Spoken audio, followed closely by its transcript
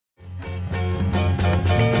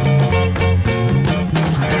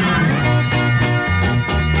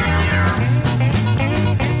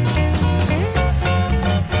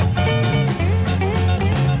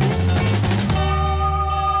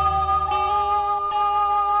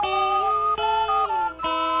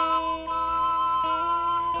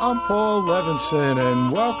I'm Paul Levinson,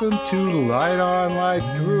 and welcome to Light On,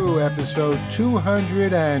 Light Through, episode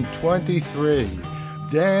 223.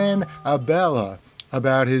 Dan Abela,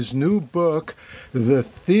 about his new book, The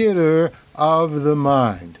Theater of the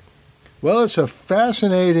Mind. Well, it's a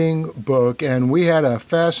fascinating book, and we had a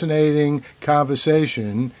fascinating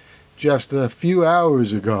conversation just a few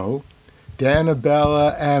hours ago, Dan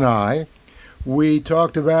Abela and I. We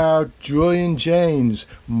talked about Julian Jaynes,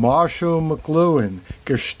 Marshall McLuhan,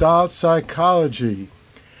 Gestalt psychology,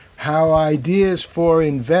 how ideas for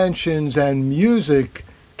inventions and music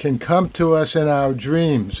can come to us in our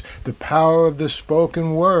dreams, the power of the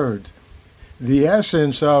spoken word, the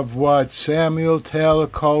essence of what Samuel Taylor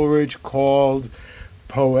Coleridge called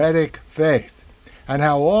poetic faith, and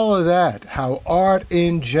how all of that, how art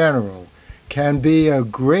in general, can be a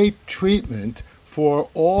great treatment for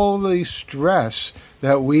all the stress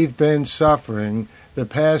that we've been suffering the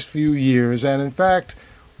past few years. And in fact,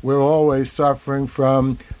 we're always suffering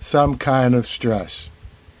from some kind of stress.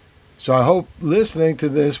 So I hope listening to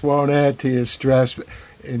this won't add to your stress.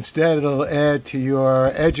 Instead, it'll add to your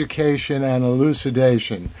education and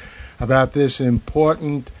elucidation about this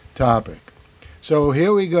important topic. So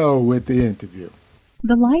here we go with the interview.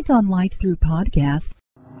 The Light on Light Through podcast.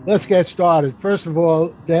 Let's get started. First of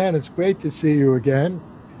all, Dan, it's great to see you again.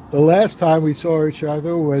 The last time we saw each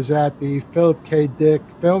other was at the Philip K. Dick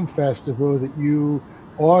Film Festival that you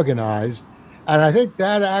organized. And I think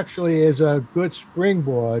that actually is a good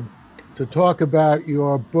springboard to talk about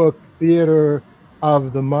your book, Theater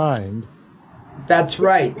of the Mind. That's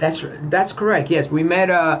right. That's correct. Yes, we met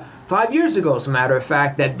 5 years ago, as a matter of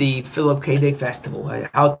fact, at the Philip K. Dick Festival.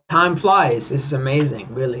 How time flies. This is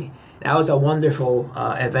amazing, really. That was a wonderful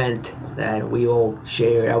event that we all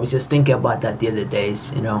shared. I was just thinking about that the other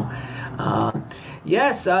days,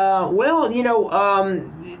 Yes, the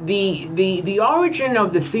origin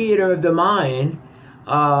of the Theater of the Mind,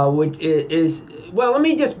 which is, well, let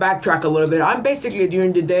me just backtrack a little bit. I'm basically,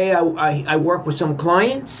 during the day, I work with some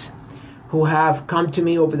clients who have come to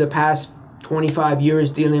me over the past 25 years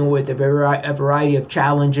dealing with a variety of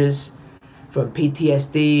challenges, from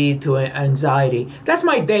PTSD to anxiety. That's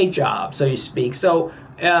my day job, so to speak. So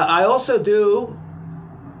I also do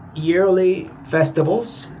yearly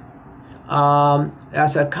festivals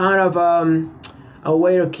as a kind of a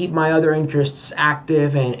way to keep my other interests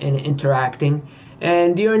active and interacting.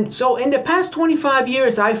 And in the past 25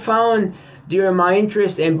 years, I found during my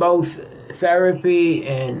interest in both therapy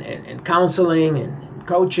and counseling and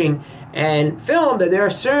coaching and film that there are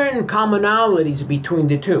certain commonalities between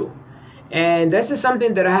the two. And this is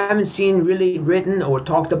something that I haven't seen really written or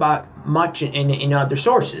talked about much in other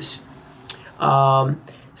sources. I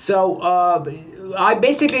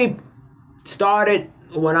basically started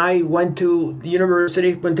when I went to the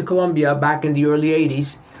university, went to Columbia back in the early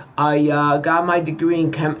 80s. I got my degree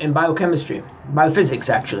in biochemistry, biophysics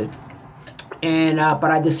actually. And but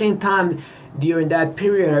at the same time, during that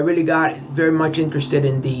period, I really got very much interested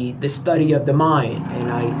in the study of the mind. And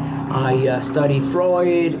I studied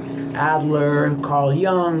Freud, Adler, Carl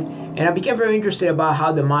Jung, and I became very interested about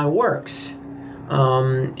how the mind works.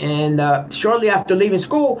 Shortly after leaving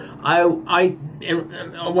school, I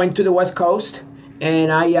went to the West Coast, and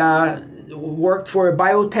I worked for a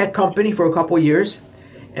biotech company for a couple of years,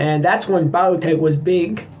 and that's when biotech was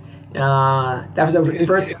big. That was the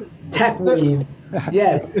first tech wave.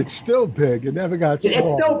 Yes, it's still big. It never got small.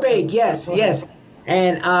 It's still big. Yes.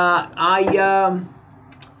 And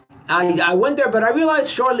I went there, but I realized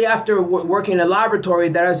shortly after working in a laboratory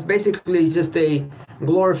that I was basically just a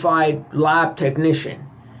glorified lab technician.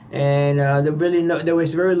 And there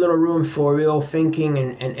was very little room for real thinking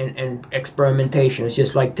and experimentation. It's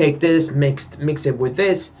just like, take this, mix it with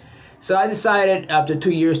this. So I decided after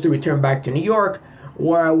 2 years to return back to New York,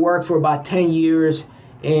 where I worked for about 10 years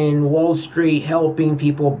in Wall Street, helping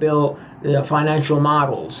people build financial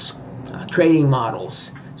models, trading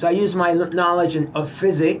models. So I used my knowledge of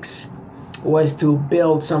physics was to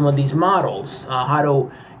build some of these models, how to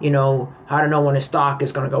know when a stock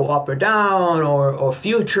is going to go up or down, or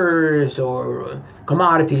futures or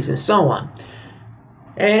commodities and so on.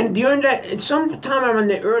 And during that, sometime in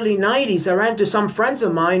the early 90s, I ran into some friends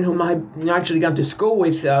of mine whom I actually gone to school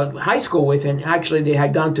with, high school with, and actually they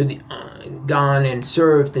had gone and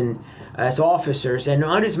served as officers, and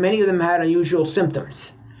noticed many of them had unusual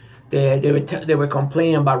symptoms. They were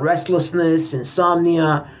complaining about restlessness,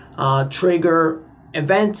 insomnia, trigger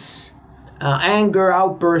events, anger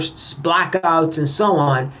outbursts, blackouts, and so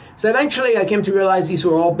on. So eventually I came to realize these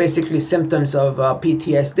were all basically symptoms of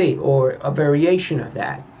PTSD or a variation of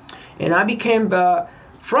that. And I became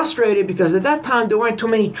frustrated because at that time there weren't too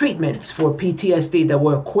many treatments for PTSD that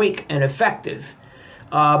were quick and effective.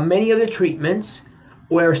 Many of the treatments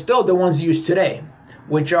were still the ones used today,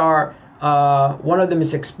 which are one of them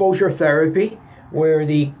is exposure therapy, where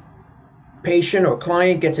the patient or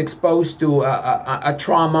client gets exposed to a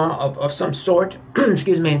trauma of some sort,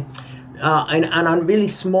 excuse me, and on a really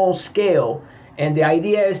small scale. And the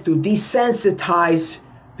idea is to desensitize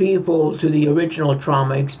people to the original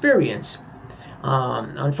trauma experience.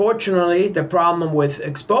 Unfortunately, the problem with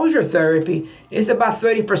exposure therapy is about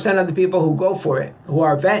 30% of the people who go for it, who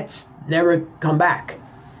are vets, never come back.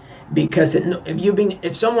 Because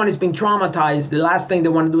if someone is being traumatized, the last thing they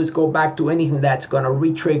want to do is go back to anything that's going to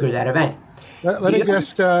re-trigger that event. Let me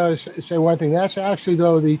just say one thing. That's actually,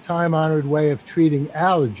 though, the time-honored way of treating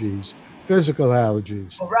allergies, physical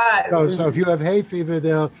allergies. Right. So if you have hay fever,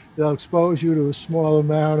 they'll expose you to a small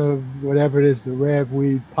amount of whatever it is, the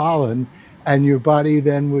ragweed pollen, and your body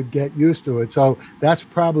then would get used to it. So that's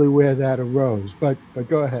probably where that arose. But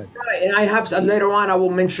go ahead. Right, and I have later on I will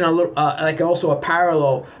mention a little, also a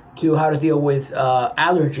parallel to how to deal with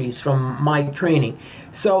allergies from my training.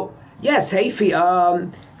 So yes, hay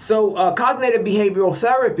fever. Cognitive behavioral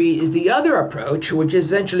therapy is the other approach, which is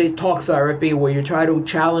essentially talk therapy, where you try to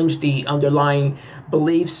challenge the underlying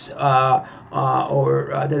beliefs that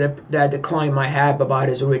the client might have about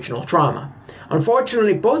his original trauma.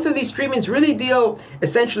 Unfortunately, both of these treatments really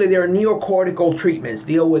essentially they're neocortical treatments,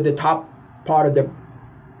 deal with the top part of the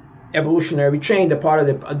evolutionary chain, the part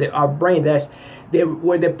of our brain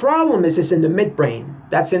where the problem is in the midbrain.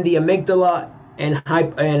 That's in the amygdala and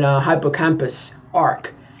hippocampus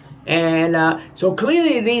arc. And so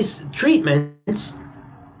clearly these treatments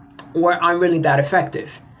aren't really that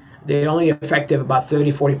effective. They're only effective about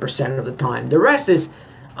 30-40% of the time. The rest is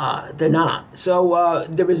they're not. So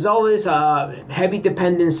the result is heavy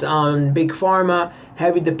dependence on big pharma,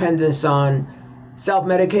 heavy dependence on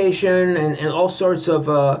self-medication, and all sorts of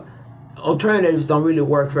alternatives don't really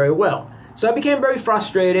work very well. So I became very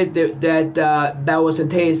frustrated that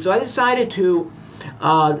wasn't the case. So I decided to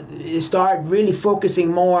start really focusing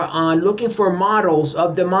more on looking for models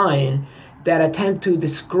of the mind that attempt to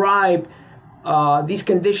describe these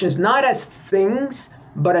conditions not as things,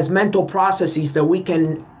 but as mental processes that we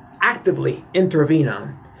can actively intervene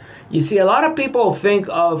on. You see, a lot of people think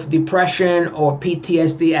of depression or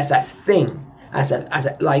PTSD as a thing, as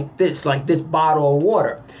a like this bottle of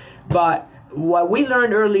water. But what we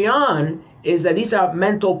learned early on is that these are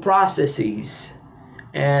mental processes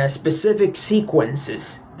and specific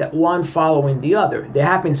sequences that one following the other. They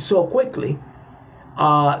happen so quickly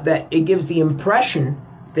that it gives the impression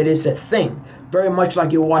that it's a thing. Very much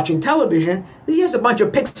like you're watching television, there's just a bunch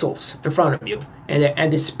of pixels in front of you,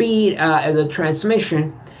 and the speed of the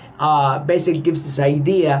transmission basically gives this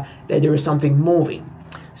idea that there is something moving.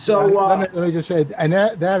 So let me just say, and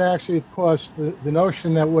that actually, of course, the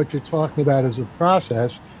notion that what you're talking about is a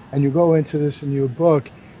process, and you go into this in your book,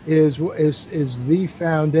 is the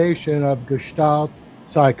foundation of Gestalt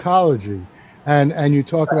psychology, and you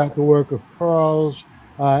talk about the work of Pearls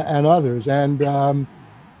and others, and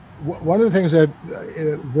one of the things that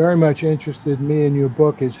very much interested me in your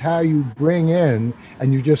book is how you bring in,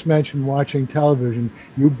 and you just mentioned watching television,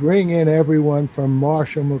 you bring in everyone from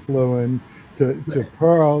Marshall McLuhan to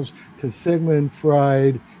Pearls to Sigmund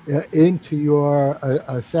Freud into your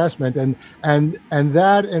assessment, and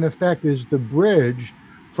that in effect is the bridge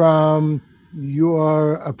from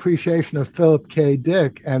your appreciation of Philip K.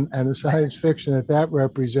 Dick and the science fiction that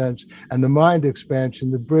represents, and the mind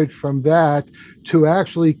expansion, the bridge from that to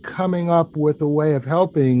actually coming up with a way of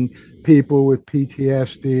helping people with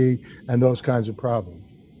PTSD and those kinds of problems.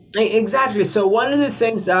 Exactly. So one of the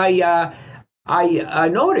things I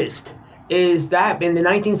noticed is that in the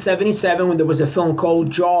 1977, when there was a film called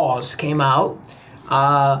Jaws came out,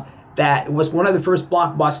 that was one of the first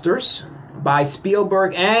blockbusters by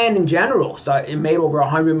Spielberg, and in general, so it made over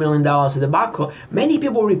 $100 million at the box office. Many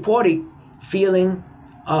people reported feeling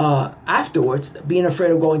afterwards being afraid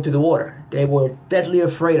of going to the water. They were deadly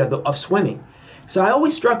afraid of swimming. So it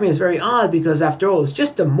always struck me as very odd, because after all, it's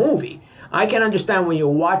just a movie. I can understand when you're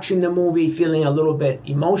watching the movie feeling a little bit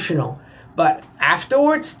emotional, but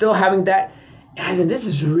afterwards still having that, I said, this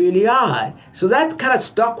is really odd. So that kind of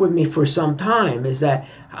stuck with me for some time, is that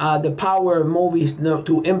the power of movies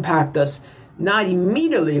to impact us, not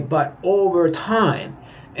immediately, but over time.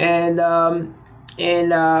 And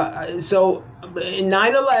so in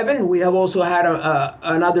 9/11, we have also had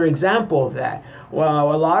another example of that.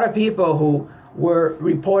 Well, a lot of people who were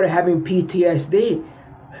reported having PTSD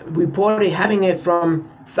reported having it from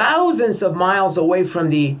thousands of miles away from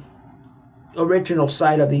the original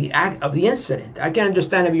site of the incident. I can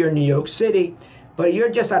understand if you're in New York City, but you're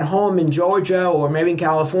just at home in Georgia or maybe in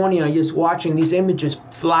California, just watching these images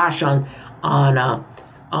flash on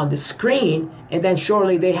the screen, and then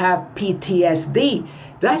shortly they have PTSD.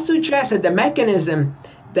 That suggests that the mechanism,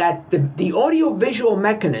 that the audio-visual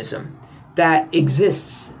mechanism that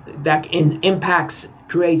exists, that impacts,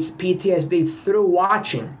 creates PTSD through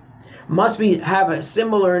watching, must have a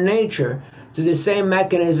similar nature to the same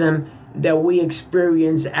mechanism that we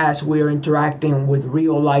experience as we're interacting with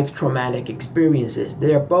real-life traumatic experiences.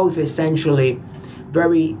 They're both essentially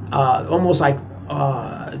very, almost like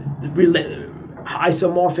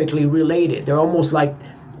isomorphically related. They're almost like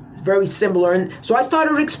very similar. And so I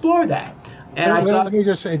started to explore that. And let me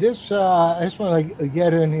just say this. I just want to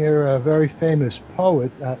get in here a very famous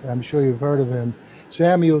poet. I'm sure you've heard of him,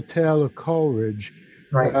 Samuel Taylor Coleridge.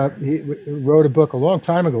 Right. He wrote a book a long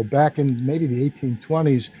time ago, back in maybe the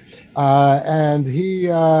 1820s, and he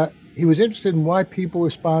was interested in why people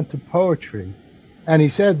respond to poetry. And he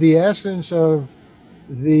said the essence of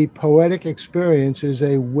the poetic experience is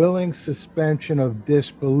a willing suspension of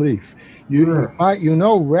disbelief. You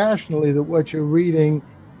know rationally that what you're reading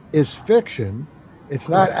is fiction. It's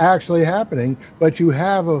not actually happening, but you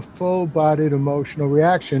have a full-bodied emotional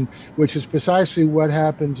reaction, which is precisely what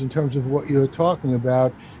happens in terms of what you're talking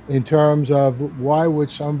about, in terms of why would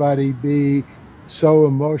somebody be so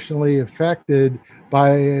emotionally affected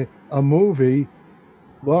by a movie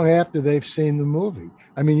long after they've seen the movie.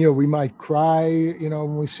 I mean, we might cry,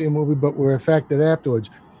 when we see a movie, but we're affected afterwards.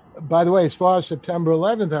 By the way, as far as September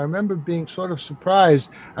 11th, I remember being sort of surprised.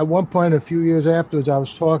 At one point, a few years afterwards, I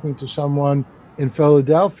was talking to someone in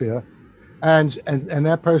Philadelphia, and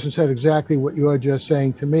that person said exactly what you are just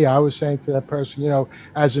saying to me. I was saying to that person,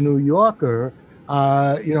 as a New Yorker,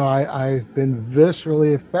 I've been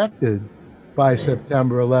viscerally affected by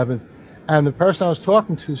September 11th. And the person I was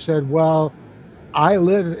talking to said, well, I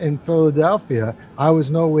live in Philadelphia. I was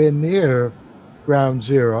nowhere near Ground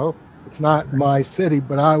Zero. It's not my city,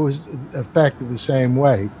 but I was affected the same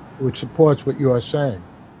way, which supports what you are saying.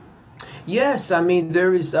 Yes, I mean,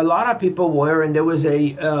 there is a lot of people were, and there was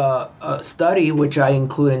a study, which I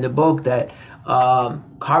include in the book, that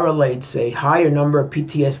correlates a higher number of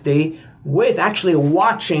PTSD with actually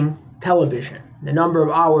watching television. The number of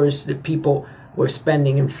hours that people were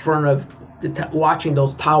spending in front of watching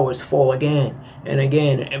those towers fall again and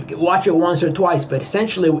again. Watch it once or twice, but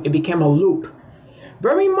essentially it became a loop.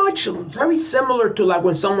 Very similar to like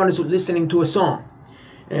when someone is listening to a song.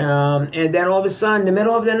 And then all of a sudden, in the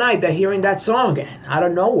middle of the night, they're hearing that song again, out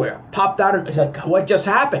of nowhere, popped out. It's like, what just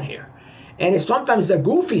happened here? And sometimes it's a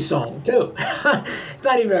goofy song, too. It's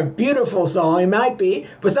not even a beautiful song. It might be.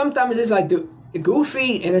 But sometimes it's like the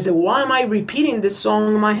goofy. And I said, why am I repeating this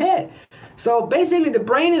song in my head? So basically, the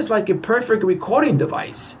brain is like a perfect recording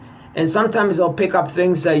device. And sometimes it'll pick up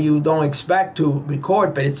things that you don't expect to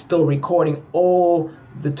record, but it's still recording all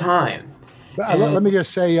the time. Let me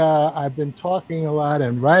just say, I've been talking a lot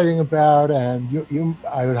and writing about, and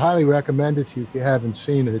I would highly recommend it to you if you haven't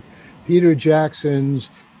seen it, Peter Jackson's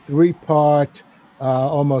 3-part,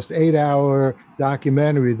 almost 8-hour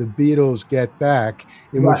documentary, The Beatles Get Back,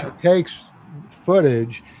 in which he takes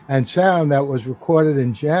footage and sound that was recorded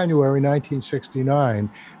in January 1969,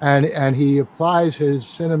 and he applies his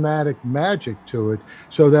cinematic magic to it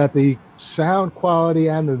so that the sound quality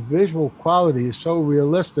and the visual quality is so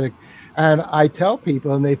realistic. And I tell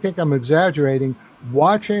people, and they think I'm exaggerating,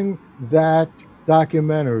 watching that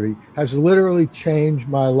documentary has literally changed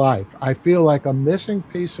my life. I feel like a missing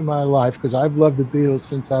piece of my life, because I've loved the Beatles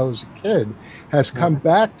since I was a kid, has come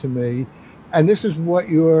back to me. And this is what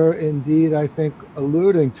you're indeed, I think,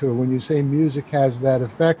 alluding to when you say music has that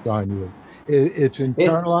effect on you. It's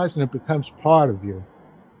internalized and it becomes part of you.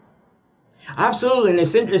 Absolutely. And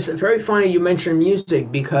it's very funny you mentioned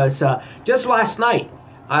music, because just last night,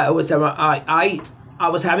 I was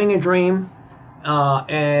having a dream,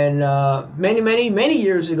 and many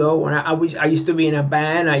years ago, when I used to be in a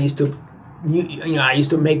band, I used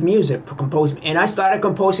to make music, compose, and I started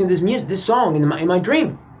composing this song in my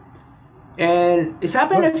dream. And it's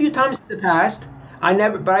happened a few times in the past.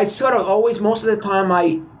 But I sort of always, most of the time,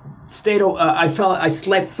 I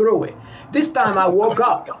slept through it. This time I woke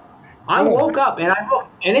up. I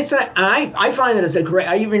find that it's a great.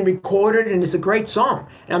 I even recorded it, and it's a great song.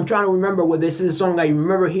 And I'm trying to remember whether this is a song I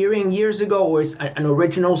remember hearing years ago or it's an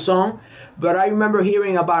original song. But I remember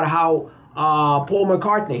hearing about how Paul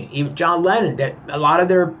McCartney, even John Lennon, that a lot of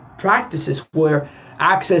their practices were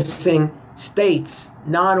accessing states,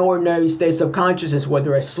 non-ordinary states of consciousness,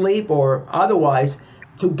 whether asleep or otherwise,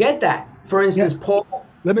 to get that. For instance, Paul.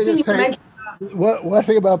 Let me just say, one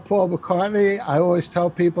thing about Paul McCartney, I always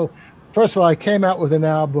tell people, first of all, I came out with an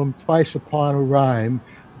album, Twice Upon a Rhyme,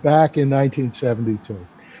 back in 1972.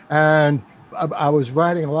 And I was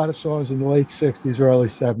writing a lot of songs in the late 60s, early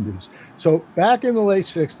 70s. So back in the late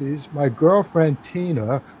 60s, my girlfriend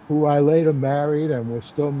Tina, who I later married, and we're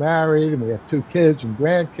still married, and we have 2 kids and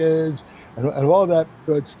grandkids and all that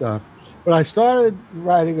good stuff. But I started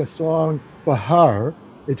writing a song for her.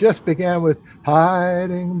 It just began with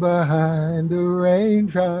hiding behind a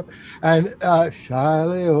raindrop and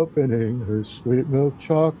shyly opening her sweet milk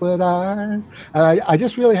chocolate eyes. And I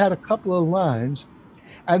just really had a couple of lines.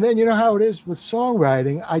 And then you know how it is with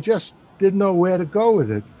songwriting, I just didn't know where to go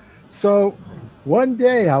with it. So one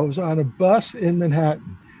day I was on a bus in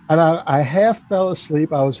Manhattan and I half fell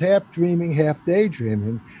asleep. I was half dreaming, half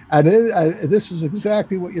daydreaming. And this is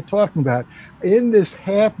exactly what you're talking about. In this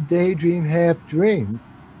half daydream, half dream,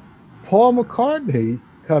 Paul McCartney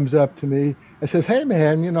comes up to me and says, "Hey,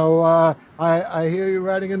 man, I hear you're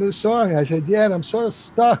writing a new song." I said, "Yeah, and I'm sort of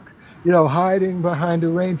stuck, hiding behind a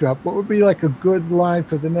raindrop. What would be like a good line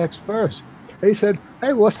for the next verse?" And he said,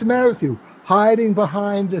 "Hey, what's the matter with you? Hiding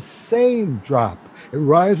behind the same drop. It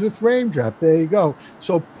rhymes with raindrop. There you go."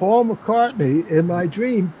 So Paul McCartney, in my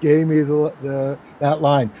dream, gave me that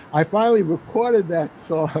line. I finally recorded that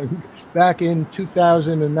song back in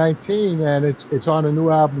 2019, and it's on a new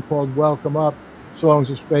album called Welcome Up,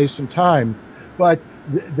 Songs of Space and Time. But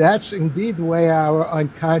that's indeed the way our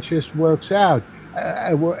unconscious works out.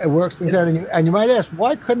 It works things out. And you might ask,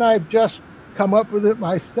 why couldn't I have just come up with it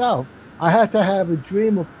myself? I had to have a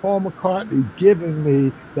dream of Paul McCartney giving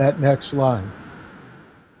me that next line.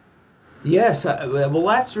 Yes, well,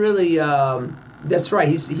 that's really that's right.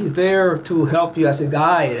 He's there to help you as a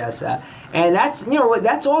guide, and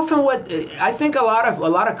that's often what I think. A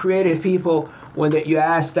lot of creative people, when you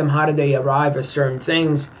ask them how do they arrive at certain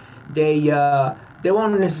things, they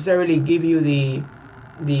won't necessarily give you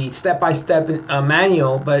the step-by-step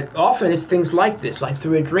manual, but often it's things like this, like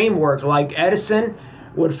through a dream work. Like Edison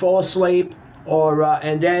would fall asleep, or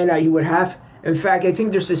and then he would have. In fact, I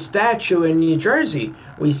think there's a statue in New Jersey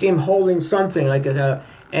where you see him holding something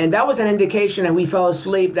and that was an indication that we fell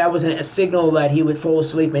asleep. That was a signal that he would fall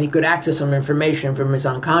asleep and he could access some information from his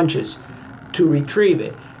unconscious to retrieve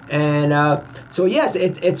it. And so yes,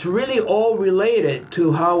 it's really all related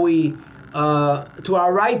to how we to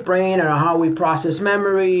our right brain and how we process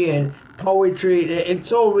memory and poetry.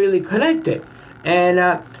 It's all really connected.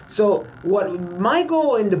 And so what my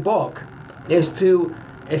goal in the book is to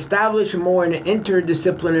establish more an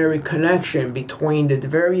interdisciplinary connection between the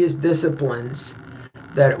various disciplines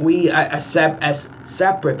that we accept as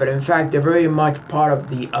separate, but in fact they're very much part of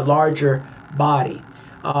a larger body.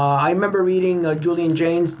 I remember reading Julian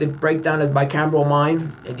Jaynes' The Breakdown of the Bicameral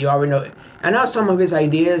Mind, and you already know. And now some of his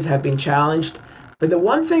ideas have been challenged, but the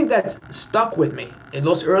one thing that's stuck with me in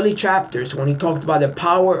those early chapters when he talked about the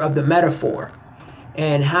power of the metaphor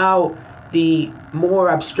and how the more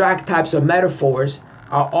abstract types of metaphors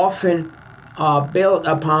are often built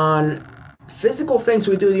upon physical things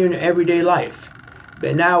we do in everyday life.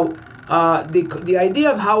 But now, the idea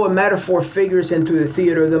of how a metaphor figures into the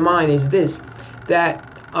theater of the mind is this, that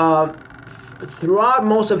throughout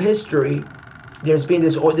most of history, there's been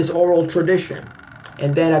this oral tradition.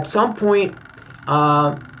 And then at some point,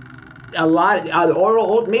 a lot of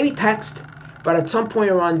oral, maybe text, but at some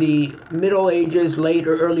point around the Middle Ages, late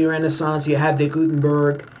or early Renaissance, you have the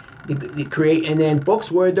Gutenberg, the create, and then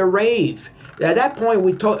books were the rave. At that point,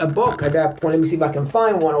 we took a book. At that point, let me see if I can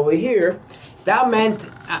find one over here. That meant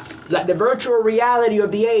like the virtual reality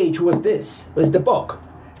of the age was the book.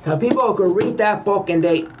 So people could read that book and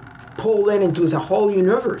they pull into a whole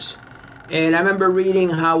universe. And I remember reading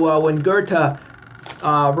how when Goethe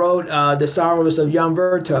wrote The Sorrows of Young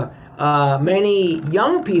Werther, many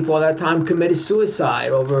young people at that time committed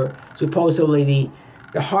suicide over supposedly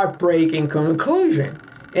the heartbreaking conclusion.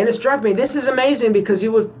 And it struck me, this is amazing, because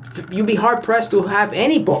you'd be hard pressed to have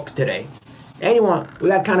any book today, anyone with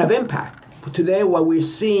that kind of impact. But today, what we're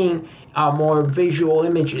seeing are more visual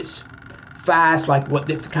images, fast, like what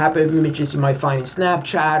the type of images you might find in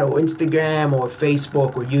Snapchat or Instagram or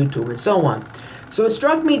Facebook or YouTube and so on. So it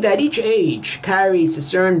struck me that each age carries a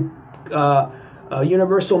certain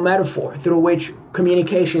universal metaphor through which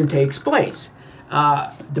communication takes place.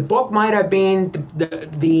 The book might have been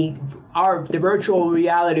the virtual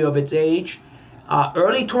reality of its age.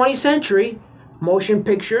 Early 20th century, motion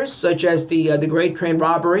pictures such as the Great Train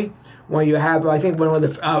Robbery, where you have, I think, one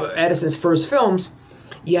of Edison's first films,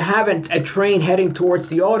 you have a train heading towards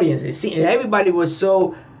the audience. And everybody was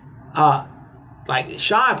so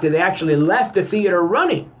shocked that they actually left the theater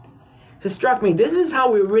running. So it struck me, this is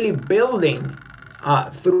how we're really building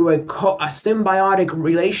through a symbiotic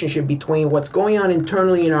relationship between what's going on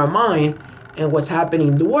internally in our mind and what's happening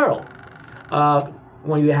in the world.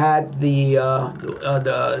 When you had the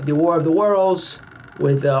War of the Worlds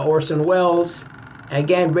with Orson Welles,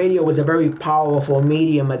 again, radio was a very powerful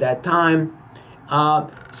medium at that time.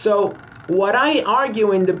 So what I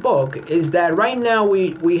argue in the book is that right now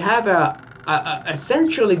we have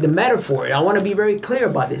essentially the metaphor. I want to be very clear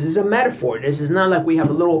about this. This is a metaphor. This is not like we have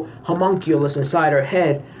a little homunculus inside our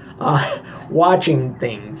head watching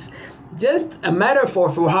things. Just a metaphor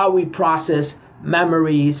for how we process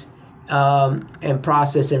memories and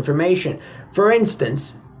process information. For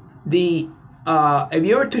instance, if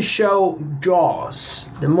you were to show Jaws,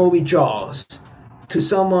 the movie Jaws, to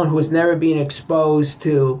someone who has never been exposed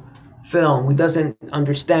to film, who doesn't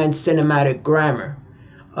understand cinematic grammar,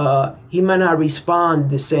 he might not respond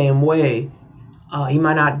the same way. He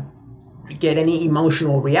might not get any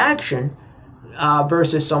emotional reaction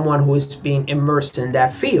versus someone who is being immersed in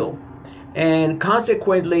that field. And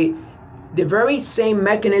consequently, the very same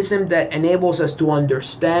mechanism that enables us to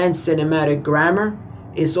understand cinematic grammar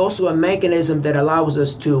is also a mechanism that allows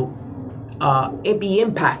us to be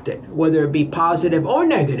impacted, whether it be positive or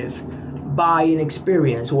negative, by an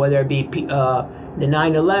experience, whether it be the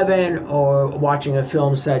 9/11 or watching a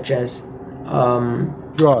film such as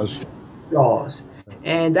Jaws.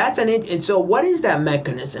 And and so what is that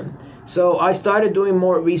mechanism? So I started doing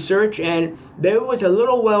more research, and there was a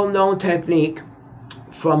little well-known technique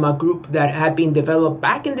from a group that had been developed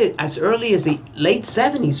back in as early as the late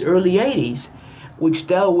 70s, early 80s, which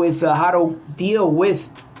dealt with how to deal with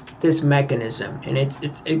this mechanism. And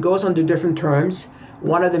it goes under different terms.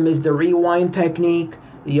 One of them is the rewind technique.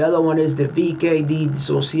 The other one is the VKD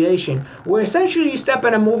dissociation, where essentially you step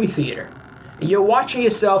in a movie theater. And you're watching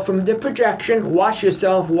yourself from the projection, watch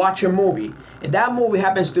a movie. And that movie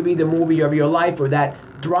happens to be the movie of your life, or that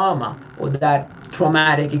drama, or that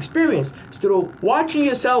traumatic experience. Through watching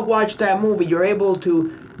yourself watch that movie, you're able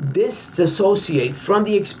to disassociate from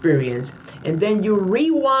the experience, and then you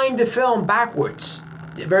rewind the film backwards,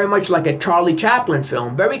 very much like a Charlie Chaplin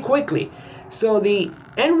film, very quickly. So the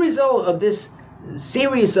end result of this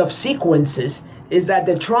series of sequences is that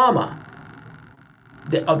the trauma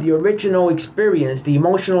of the original experience, the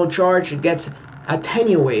emotional charge, gets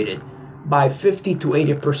attenuated by 50 to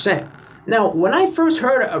 80%. Now, when I first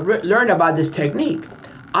learned about this technique,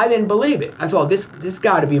 I didn't believe it. I thought this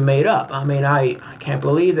got to be made up. I mean, I can't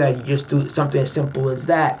believe that you just do something as simple as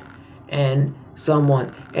that.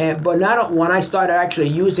 But not when I started actually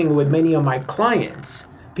using it with many of my clients,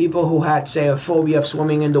 people who had, say, a phobia of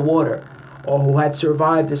swimming in the water, or who had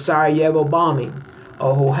survived the Sarajevo bombing,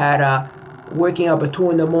 or who had waking up at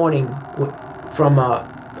 2 a.m. from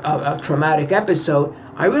a traumatic episode,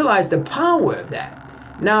 I realized the power of that.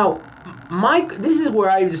 Now, this is where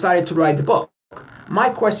I decided to write the book. My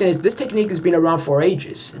question is, this technique has been around for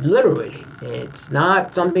ages, literally. It's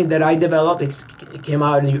not something that I developed. It came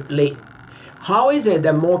out late. How is it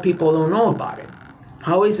that more people don't know about it?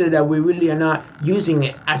 How is it that we really are not using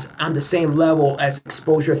it as on the same level as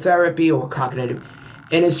exposure therapy or cognitive?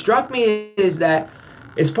 And it struck me is that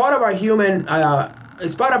it's part of our human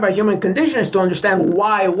condition is to understand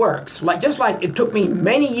why it works. Just like it took me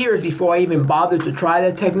many years before I even bothered to try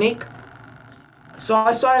that technique. So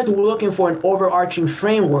I started looking for an overarching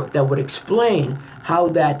framework that would explain how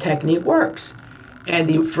that technique works. And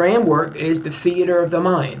the framework is the theater of the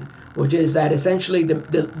mind, which is that essentially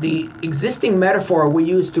the existing metaphor we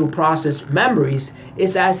use to process memories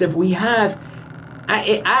is as if we have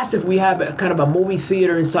a kind of a movie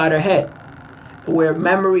theater inside our head, where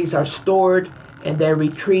memories are stored and then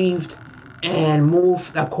retrieved and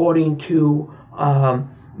moved according to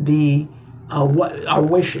what our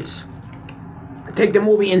wishes. Take the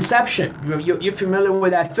movie Inception. You're familiar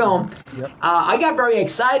with that film. Yep. I got very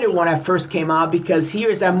excited when it first came out, because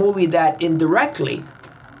here's a movie that indirectly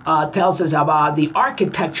tells us about the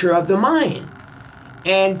architecture of the mind.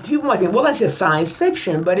 And people might think, well, that's just science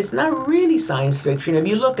fiction, but it's not really science fiction. If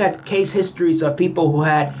you look at case histories of people who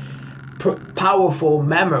had powerful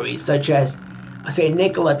memories, such as, say,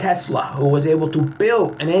 Nikola Tesla, who was able to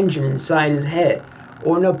build an engine inside his head,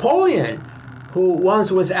 or Napoleon, who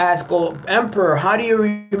once was asked, well, Emperor, how do you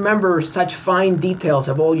remember such fine details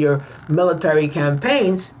of all your military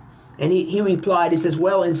campaigns? And he replied, he says,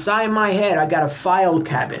 well, inside my head, I got a file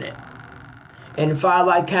cabinet. And inside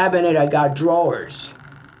my cabinet, I got drawers.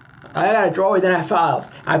 I got a drawer, then I have files.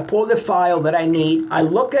 I pull the file that I need. I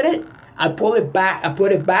look at it. I pull it back. I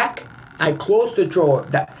put it back. I close the drawer.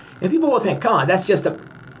 And people will think, come on, that's just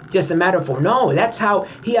a metaphor. No, that's how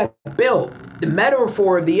he had built the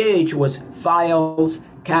metaphor of the age was files,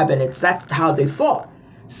 cabinets. That's how they thought.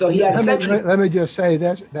 So he had essentially. Let me just say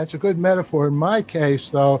that's a good metaphor. In my case,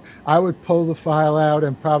 though, I would pull the file out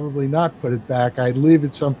and probably not put it back. I'd leave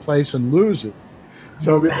it someplace and lose it.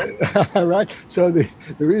 So, right. So the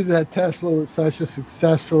reason that Tesla was such a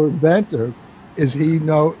successful inventor is he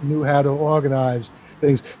knew how to organize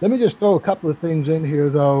things. Let me just throw a couple of things in here,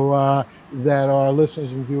 though, that our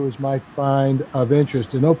listeners and viewers might find of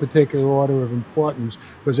interest in no particular order of importance,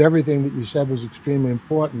 because everything that you said was extremely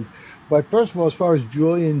important. But first of all, as far as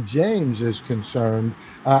Julian Jaynes is concerned,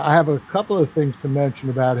 I have a couple of things to mention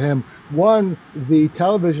about him. One, the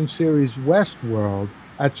television series Westworld.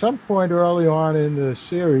 At some point early on in the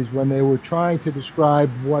series, when they were trying to describe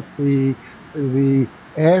what the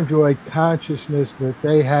android consciousness that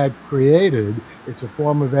they had created, it's a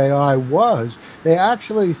form of AI, was, they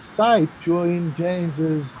actually cite Julian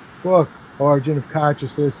Jaynes's book, Origin of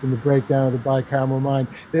Consciousness and the Breakdown of the Bicameral Mind.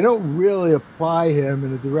 They don't really apply him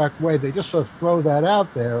in a direct way. They just sort of throw that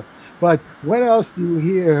out there. But when else do you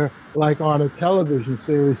hear, like on a television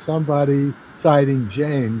series, somebody citing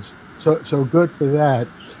Jaynes? So good for that.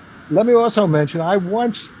 Let me also mention, I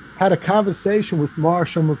once had a conversation with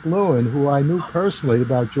Marshall McLuhan, who I knew personally,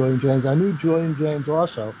 about Julian Jaynes. I knew Julian Jaynes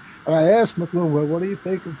also. And I asked McLuhan, well, what do you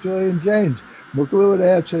think of Julian Jaynes? McLuhan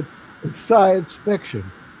answered, it's science fiction.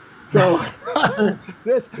 So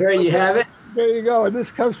there you have it. There you go. And this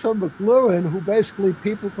comes from McLuhan, who basically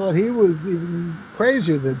people thought he was even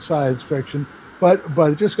crazier than science fiction. But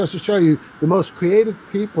it just goes to show you the most creative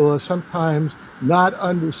people are sometimes not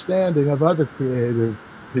understanding of other creative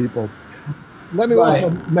people. Let me also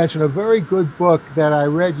mention a very good book that I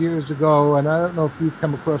read years ago, and I don't know if you've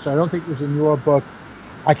come across it. I don't think it was in your book.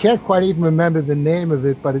 I can't quite even remember the name of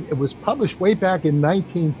it, but it was published way back in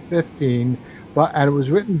 1915. And it was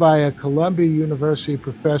written by a Columbia University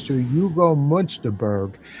professor, Hugo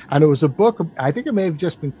Munsterberg. And it was a book, I think it may have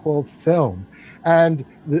just been called Film. And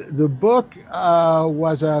the book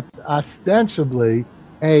was ostensibly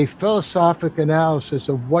a philosophic analysis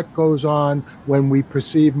of what goes on when we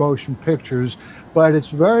perceive motion pictures. But it's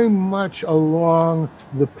very much along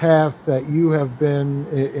the path that you have been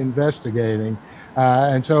investigating.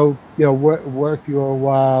 And so, worth your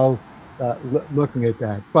while looking at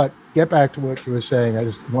that. But get back to what you were saying. I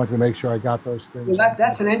just wanted to make sure I got those things. Well,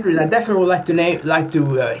 that's an interesting. I definitely would like to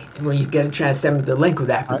when you get a chance, send me the link of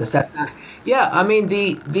that, because that's. Yeah, I mean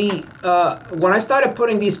the when I started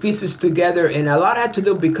putting these pieces together, and a lot had to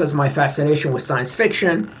do because my fascination with science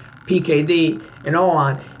fiction, PKD, and all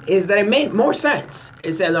on, is that it made more sense.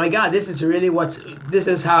 It said, oh my God, this is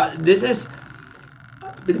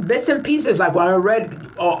bits and pieces, like when I read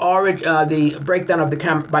the breakdown of the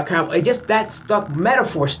bicameral, it just that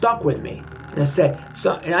metaphor stuck with me. And I said,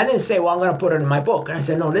 and I didn't say, well, I'm going to put it in my book. And I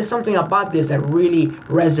said, no, there's something about this that really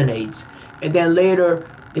resonates. And then later,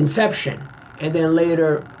 Inception, and then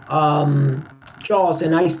later, Jaws.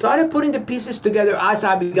 And I started putting the pieces together as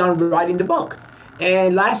I began writing the book.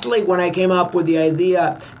 And lastly, when I came up with the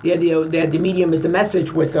idea that the medium is the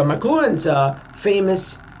message, with McLuhan's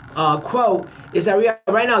famous quote, is that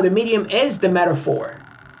right now the medium is the metaphor.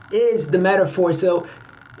 So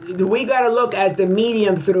we got to look as the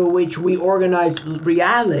medium through which we organize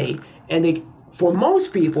reality. And for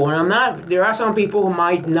most people, and there are some people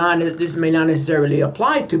who this may not necessarily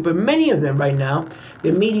apply to, but many of them right now,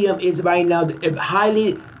 the medium is right now a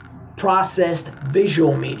highly processed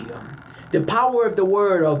visual medium. The power of the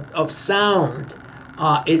word of sound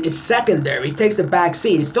is secondary. It takes a back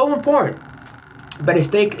seat. It's still important, but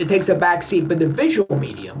it takes a back seat. But the visual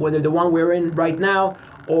medium, whether the one we're in right now,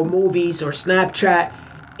 or movies, or Snapchat,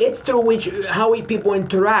 it's through how people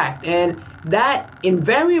interact, and that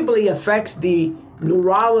invariably affects the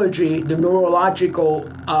neurological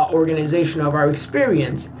organization of our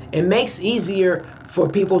experience. It makes easier for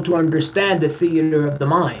people to understand the theater of the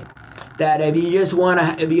mind. That if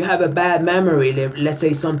you have a bad memory, let's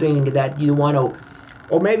say something that you want to,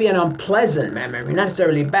 or maybe an unpleasant memory, not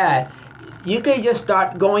necessarily bad, you could just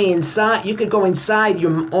start going inside. You could go inside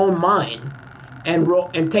your own mind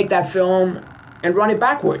and take that film and run it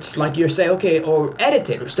backwards, like you say, okay, or edit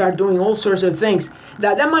it, or start doing all sorts of things.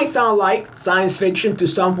 That might sound like science fiction to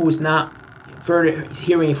some who's not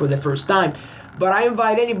hearing it for the first time, but I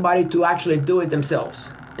invite anybody to actually do it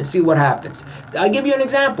themselves and see what happens. I'll give you an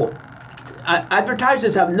example.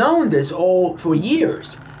 Advertisers have known this all for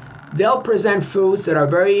years. They'll present foods that are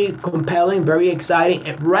very compelling, very exciting,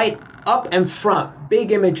 and right up and front,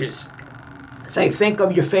 big images. Say, think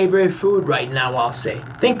of your favorite food right now, I'll say.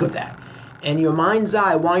 Think of that. And your mind's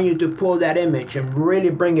eye want you to pull that image and really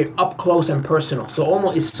bring it up close and personal. So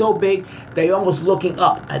almost it's so big that you're almost looking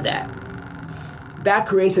up at that. that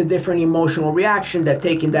creates a different emotional reaction that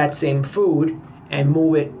taking that same food and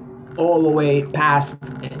move it all the way past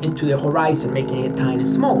into the horizon, making it tiny and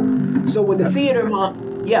small. So with the theater,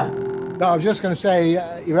 yeah. No, I was just going to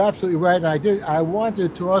say you're absolutely right, and I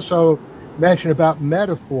wanted to also mention about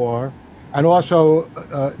metaphor and also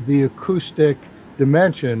the acoustic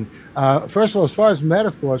dimension. First of all, as far as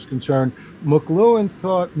metaphor is concerned, McLuhan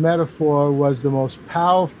thought metaphor was the most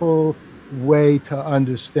powerful way to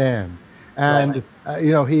understand. And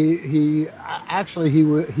he actually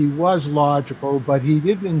he was logical, but he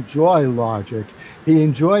didn't enjoy logic. He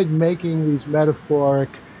enjoyed making these metaphoric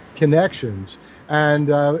connections, and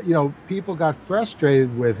people got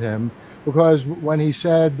frustrated with him because when he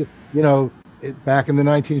said, back in the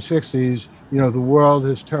 1960s, the world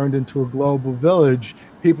has turned into a global village.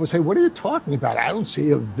 People say, "What are you talking about? I don't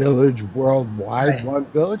see a village worldwide, right. One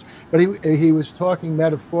village." But he was talking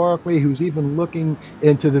metaphorically. He was even looking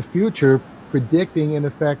into the future, predicting, in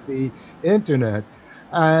effect, the internet.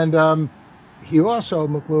 And he also,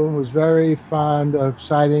 McLuhan, was very fond of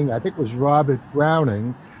citing, I think it was Robert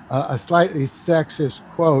Browning, a slightly sexist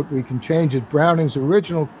quote. We can change it. Browning's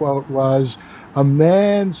original quote was, "A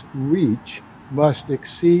man's reach must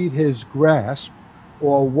exceed his grasp,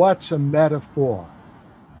 or what's a metaphor?"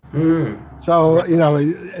 So,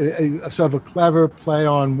 a sort of a clever play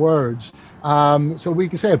on words. So we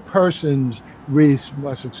can say a person's reach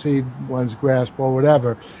must exceed one's grasp or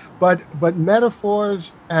whatever. But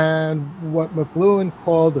metaphors and what McLuhan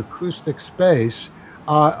called acoustic space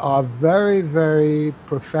are very, very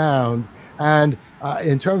profound. And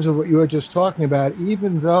in terms of what you were just talking about,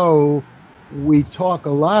 even though we talk a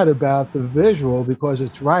lot about the visual because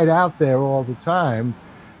it's right out there all the time,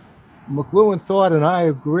 McLuhan thought, and I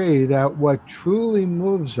agree, that what truly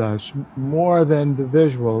moves us more than the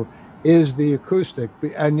visual is the acoustic.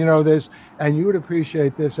 And and you would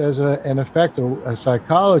appreciate this as an a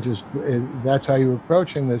psychologist. That's how you're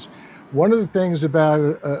approaching this. One of the things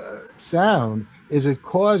about sound is it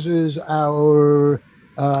causes our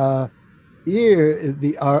our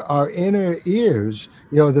inner ears,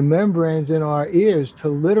 the membranes in our ears, to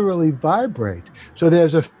literally vibrate. So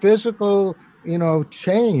there's a physical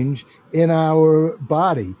change in our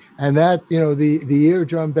body, and that the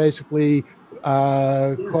eardrum basically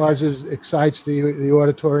excites the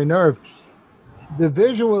auditory nerve. The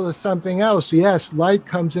visual is something else. Yes, light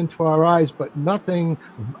comes into our eyes, but nothing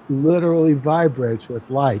literally vibrates with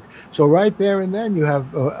light. So right there and then you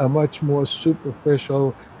have a much more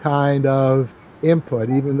superficial kind of input,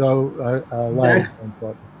 even though light is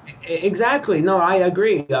important. Exactly. No, I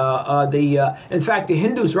agree. In fact, the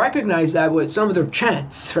Hindus recognize that with some of their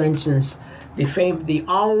chants. For instance, the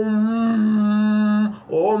Om.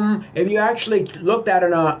 If you actually looked at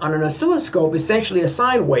it on an oscilloscope, essentially a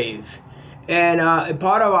sine wave. And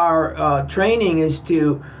part of our training is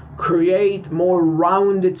to create more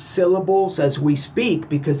rounded syllables as we speak,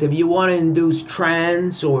 because if you want to induce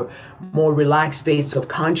trance or more relaxed states of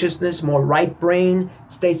consciousness, more right brain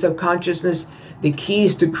states of consciousness, the key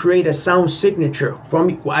is to create a sound signature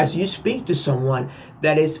from as you speak to someone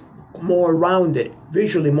that is more rounded,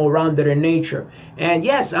 visually more rounded in nature. And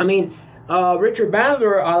yes, I mean, Richard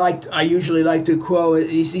Bandler, I usually like to quote,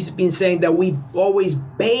 he's been saying that we always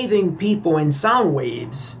bathing people in sound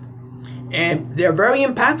waves, and they're very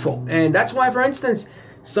impactful. And that's why, for instance,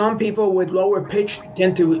 some people with lower pitch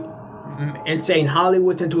tend to, and say in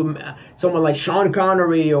Hollywood, tend to someone like Sean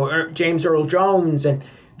Connery or James Earl Jones, and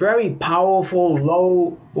very powerful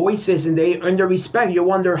low voices, and they under respect. You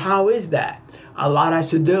wonder, how is that? A lot has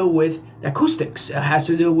to do with acoustics. It has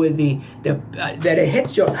to do with that it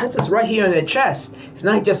hits us right here in the chest. It's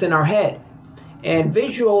not just in our head. And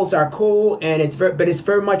visuals are cool, and it's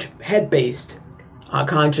very much head based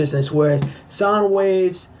consciousness, whereas sound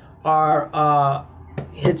waves are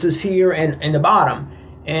hits us here and the bottom.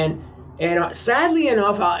 And sadly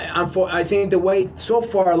enough, I think the way so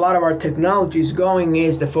far a lot of our technology is going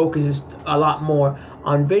is the focus is a lot more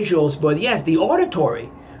on visuals. But yes, the auditory,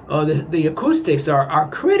 the acoustics are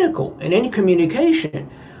critical in any communication.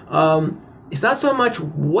 It's not so much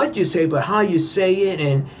what you say, but how you say it,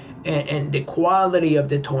 and the quality of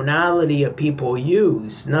the tonality of people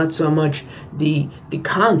use. Not so much the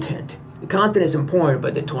content. The content is important,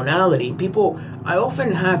 but the tonality. I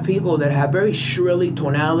often have people that have very shrilly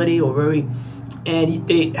tonality and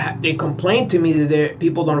they complain to me that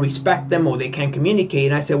people don't respect them or they can't communicate.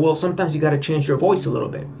 And I say, well, sometimes you got to change your voice a little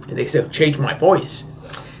bit. And they say, change my voice.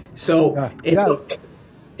 So it's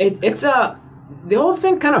the whole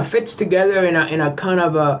thing kind of fits together in a kind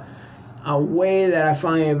of a way that I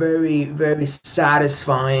find very, very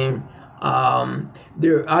satisfying.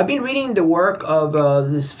 I've been reading the work of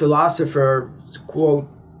this philosopher quote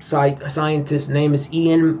scientist name is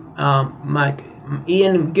Ian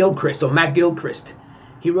Gilchrist or Matt Gilchrist.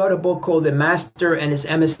 He wrote a book called The Master and His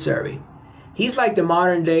Emissary. He's like the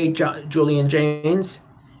modern day Julian Jaynes.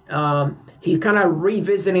 He's kind of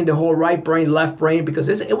revisiting the whole right brain, left brain, because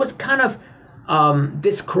it was kind of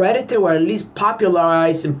discredited, or at least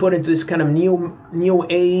popularized and put into this kind of new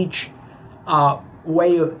age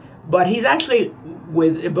way of. But he's actually,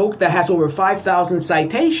 with a book that has over 5,000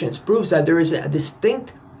 citations, proves that there is a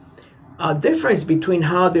distinct difference between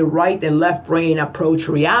how the right and left brain approach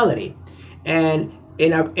reality. And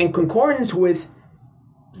in concordance with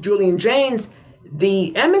Julian Jaynes,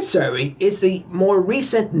 the emissary is a more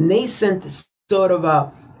recent, nascent sort of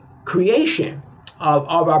a creation of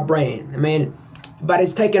our brain. I mean, but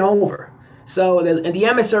it's taken over. So the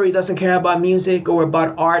emissary doesn't care about music or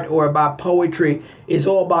about art or about poetry. It's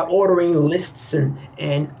all about ordering lists and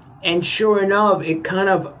sure enough,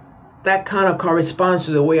 that kind of corresponds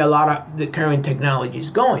to the way a lot of the current technology is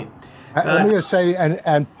going. Let me just say,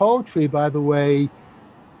 and poetry, by the way,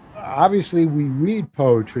 obviously we read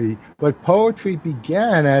poetry, but poetry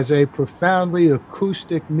began as a profoundly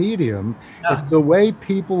acoustic medium. It's the way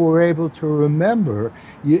people were able to remember.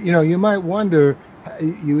 You might wonder,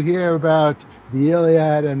 you hear about the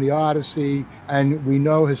Iliad and the Odyssey, and we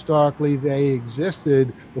know historically they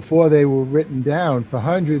existed before they were written down for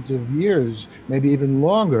hundreds of years, maybe even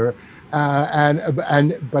longer.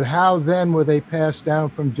 But how then were they passed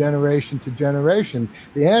down from generation to generation?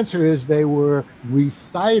 The answer is they were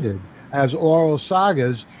recited as oral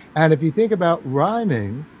sagas. And if you think about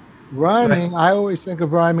rhyming, right. I always think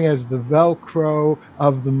of rhyming as the Velcro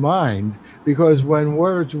of the mind, because when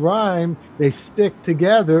words rhyme, they stick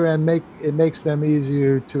together and it makes them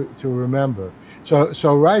easier to remember.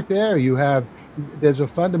 So right there there's a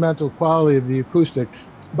fundamental quality of the acoustic.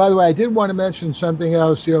 By the way, I did want to mention something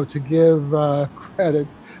else, to give credit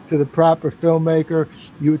to the proper filmmaker.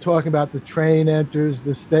 You were talking about the train enters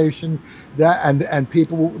the station, and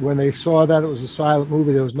people, when they saw that it was a silent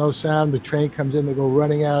movie, there was no sound, the train comes in, they go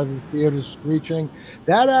running out of the theater screeching.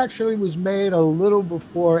 That actually was made a little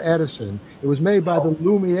before Edison. It was made by the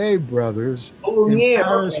Lumiere brothers in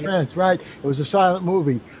Paris, France, right? It was a silent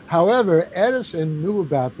movie. However, Edison knew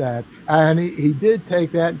about that, and he did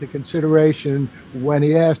take that into consideration when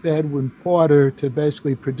he asked Edwin Porter to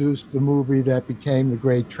basically produce the movie that became The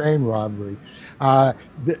Great Train Robbery.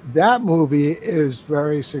 That movie is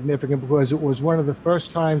very significant because it was one of the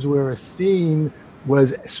first times where a scene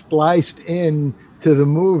was spliced in to the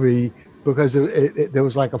movie, because there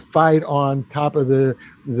was like a fight on top of the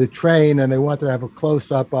train, and they wanted to have a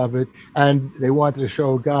close-up of it, and they wanted to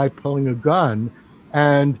show a guy pulling a gun.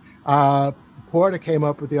 And Porter came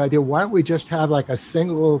up with the idea, why don't we just have like a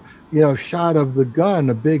single, shot of the gun,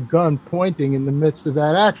 a big gun pointing in the midst of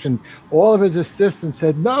that action? All of his assistants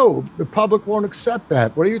said, no, the public won't accept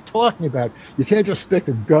that. What are you talking about? You can't just stick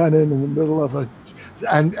a gun in the middle of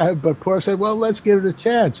but Porter said, well, let's give it a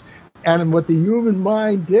chance. And what the human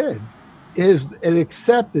mind did is it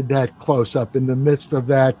accepted that close-up in the midst of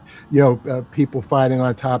that, people fighting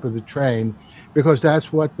on top of the train, because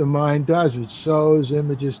that's what the mind does. It sews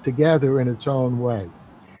images together in its own way.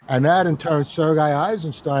 And that, in turn, Sergei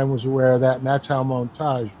Eisenstein was aware of that, and that's how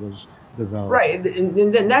montage was developed. Right,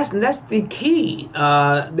 and that's the key,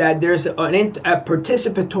 that there's a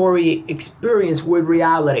participatory experience with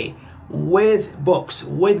reality, with books,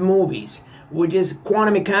 with movies, which is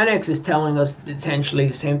quantum mechanics is telling us essentially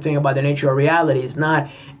the same thing about the nature of reality. It's not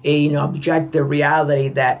a objective reality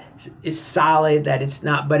that is solid, that it's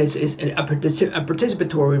not, but it's a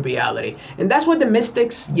participatory reality, and that's what the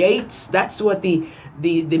mystics, Yeats, that's what the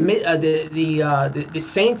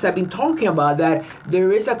saints have been talking about. That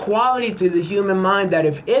there is a quality to the human mind that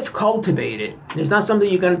if cultivated, it's not something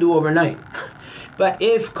you're going to do overnight. But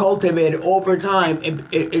if cultivated over time,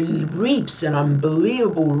 it reaps an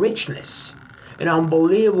unbelievable richness, an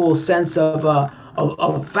unbelievable sense of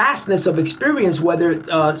vastness of experience. Whether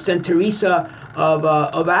Saint Teresa of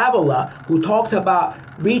Avila, who talked about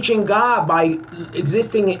reaching God by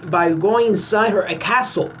going inside a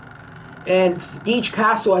castle, and each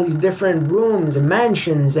castle has different rooms and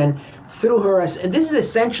mansions, and through her, and this is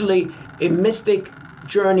essentially a mystic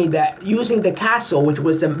journey that using the castle, which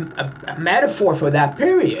was a metaphor for that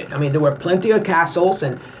period. I mean, there were plenty of castles,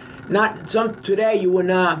 and not some today you would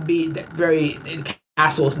not be very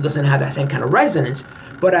castles doesn't have that same kind of resonance,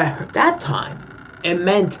 but at that time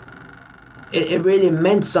it really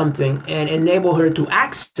meant something, and enabled her to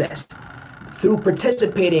access, through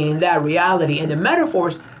participating in that reality and the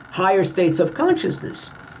metaphors, higher states of consciousness,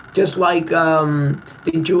 just like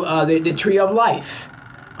the tree of life.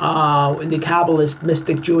 in the Kabbalist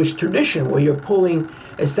mystic Jewish tradition, where you're pulling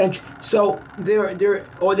essentially. So there,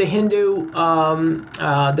 or the Hindu,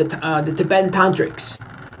 the Tibetan tantrics,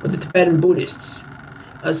 or the Tibetan Buddhists.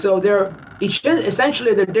 So they're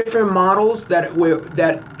essentially they're different models that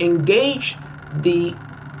engage the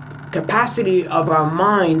capacity of our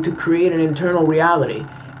mind to create an internal reality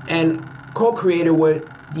and co-create it with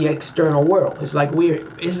the external world. It's like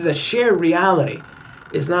this is a shared reality.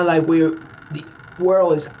 It's not like the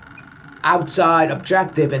world is outside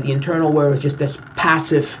objective and the internal world is just this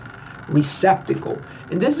passive receptacle.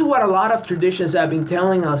 And this is what a lot of traditions have been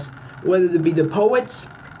telling us, whether it be the poets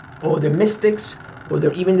or the mystics or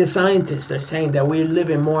even the scientists are saying that we live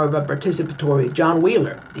in more of a participatory. John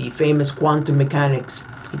Wheeler, the famous quantum mechanics,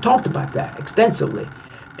 he talked about that extensively.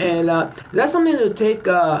 And that's something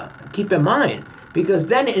to keep in mind, because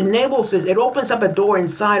then it enables us, it opens up a door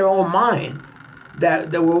inside our own mind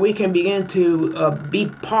that where we can begin to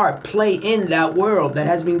play in that world that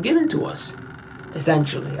has been given to us,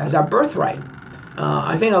 essentially, as our birthright.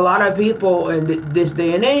 I think a lot of people in this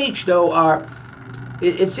day and age, though,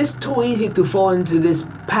 it's just too easy to fall into this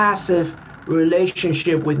passive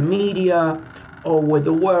relationship with media or with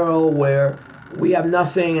the world where we have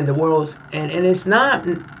nothing and the world's, and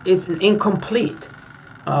it's incomplete.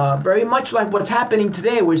 Very much like what's happening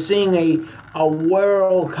today, we're seeing a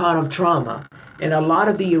world kind of trauma. And a lot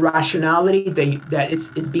of the irrationality that is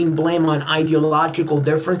being blamed on ideological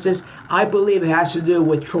differences, I believe it has to do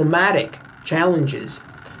with traumatic challenges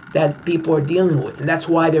that people are dealing with. And that's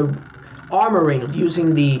why they're armoring,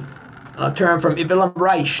 using the term from Wilhelm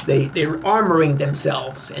Reich, they're armoring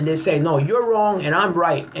themselves. And they say, no, you're wrong and I'm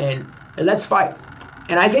right, and let's fight.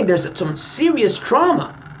 And I think there's some serious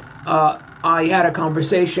trauma. I had a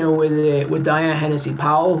conversation with Diane Hennessy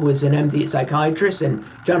Powell, who is an MD psychiatrist, and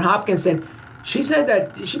John Hopkins, and she said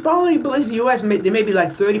that she probably believes the U.S. There may be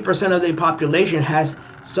like 30% of the population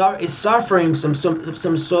is suffering some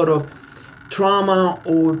sort of trauma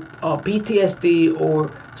or PTSD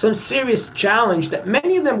or some serious challenge that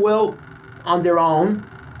many of them will, on their own,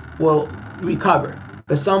 will recover,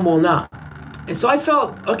 but some will not. And so I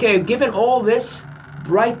felt, okay, given all this,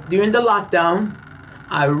 right during the lockdown,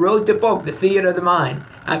 I wrote the book, The Theater of the Mind.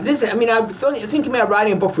 I've been thinking about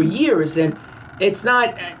writing a book for years, and it's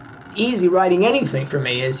not easy writing anything for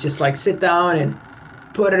me. It's just like sit down and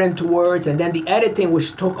put it into words, and then the editing,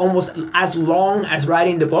 which took almost as long as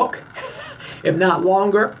writing the book, if not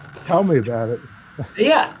longer. Tell me about it.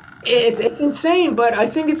 Yeah, it's insane, but I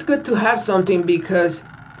think it's good to have something because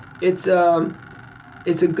it's a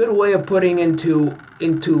good way of putting into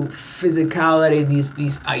physicality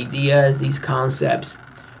these ideas, these concepts,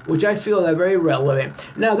 which I feel are very relevant.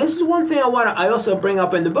 Now, this is one thing I also bring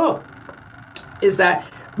up in the book, is that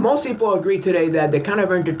most people agree today that the kind of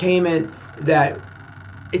entertainment that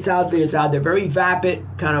it's out there very vapid,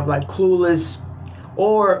 kind of like Clueless,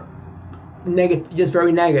 or just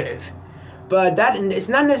very negative. But it's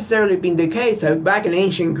not necessarily been the case. Back in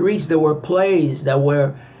ancient Greece, there were plays that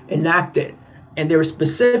were enacted, and they were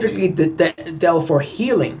specifically dealt for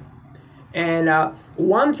healing. And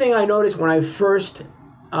one thing I noticed when I first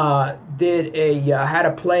had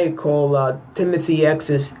a play called Timothy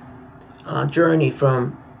X's Journey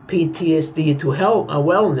from PTSD to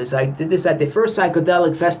wellness. I did this at the first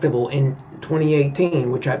psychedelic festival in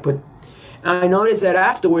 2018, which I noticed that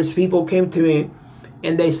afterwards people came to me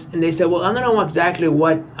and they said, well, I don't know exactly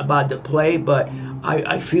what about the play, but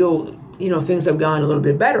I feel things have gone a little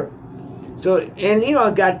bit better. So, and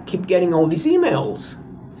I keep getting all these emails.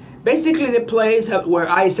 Basically, the plays where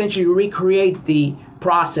I essentially recreate the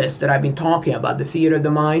process that I've been talking about, the theater of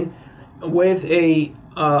the mind, with a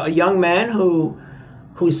young man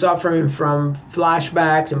who's suffering from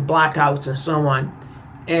flashbacks and blackouts and so on.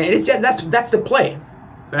 And it's just that's the play,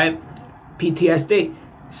 right? PTSD.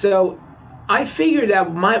 So I figured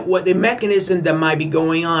that what the mechanism that might be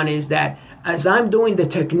going on is that as I'm doing the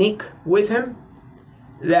technique with him,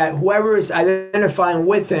 that whoever is identifying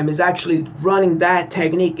with him is actually running that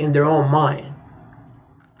technique in their own mind.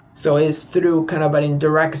 So it's through kind of an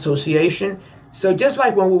indirect association. So just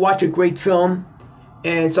like when we watch a great film,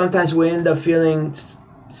 and sometimes we end up feeling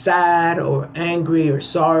sad or angry or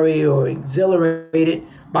sorry or exhilarated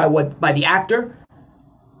by the actor,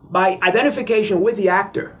 by identification with the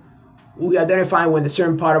actor, we identify with a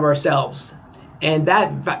certain part of ourselves, and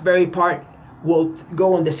that very part will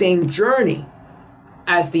go on the same journey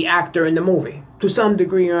as the actor in the movie to some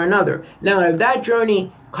degree or another. Now, if that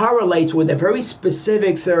journey correlates with a very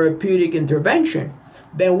specific therapeutic intervention,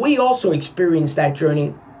 then we also experience that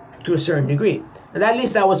journey to a certain degree. And at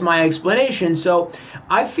least that was my explanation. So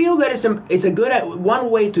I feel that it's a good one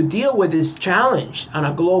way to deal with this challenge on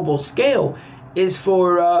a global scale is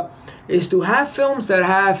to have films that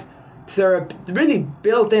have really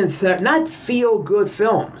built-in not feel-good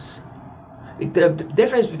films. The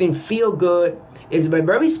difference between feel-good is by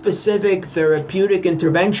very specific therapeutic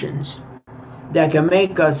interventions that can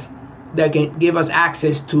give us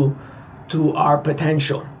access to our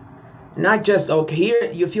potential. Not just, okay,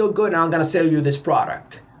 here you feel good and I'm going to sell you this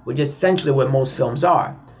product, which is essentially what most films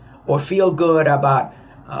are, or feel good about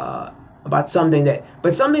something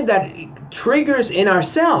that triggers in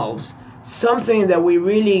ourselves something that we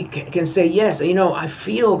really can say, yes, I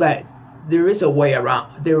feel that there is a way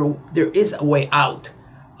around, there is a way out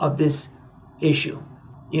of this issue,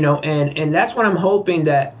 and that's what I'm hoping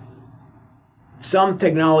that some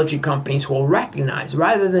technology companies will recognize,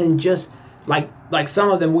 rather than just like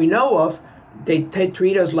some of them we know of, they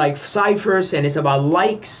treat us like ciphers and it's about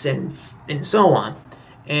likes and so on.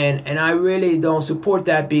 And I really don't support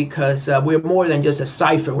that, because we're more than just a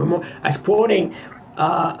cipher. We're more, as quoting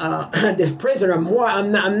this prisoner,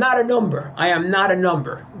 I'm not a number. I am not a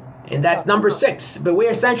number. And that number 6. But we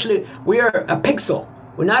are a pixel.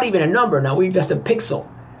 We're not even a number now. We're just a pixel.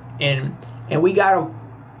 And we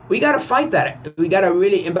gotta fight that. We gotta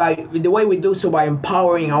really, by the way we do so, by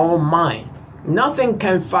empowering our own mind. Nothing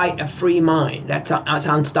can fight a free mind. That's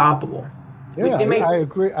unstoppable. Yeah, I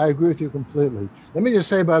agree with you completely. Let me just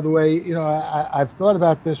say, by the way, I've thought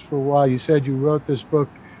about this for a while. You said you wrote this book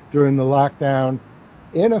during the lockdown.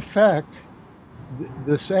 In effect,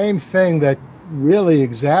 the same thing that really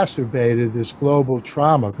exacerbated this global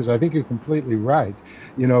trauma, because I think you're completely right.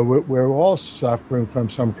 We're all suffering from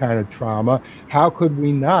some kind of trauma. How could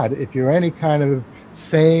we not? If you're any kind of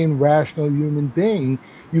sane, rational human being,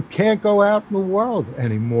 you can't go out in the world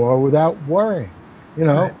anymore without worrying.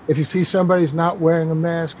 Right. If you see somebody's not wearing a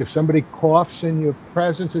mask, if somebody coughs in your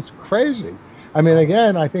presence, it's crazy. I mean,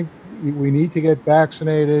 again, I think we need to get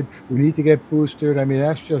vaccinated. We need to get boosted. I mean,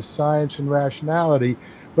 that's just science and rationality.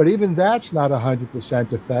 But even that's not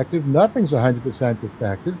 100% effective. Nothing's 100%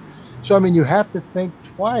 effective. So, I mean, you have to think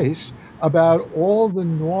twice about all the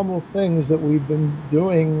normal things that we've been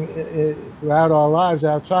doing throughout our lives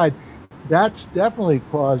outside. That's definitely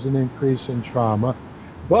caused an increase in trauma.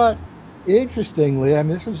 But interestingly, I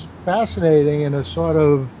mean, this is fascinating in a sort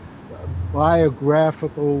of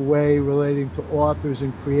biographical way relating to authors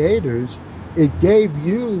and creators. It gave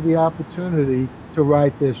you the opportunity to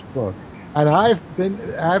write this book. And I've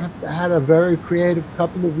had a very creative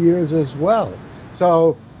couple of years as well.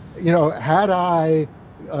 So, had I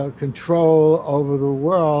control over the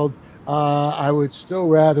world, I would still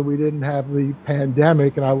rather we didn't have the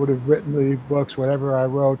pandemic, and I would have written the books, whatever I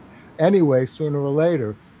wrote, anyway, sooner or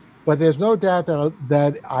later. But there's no doubt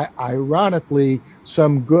that ironically,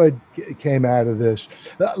 some good came out of this.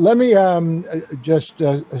 Let me just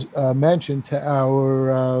mention to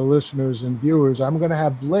our listeners and viewers, I'm going to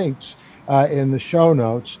have links in the show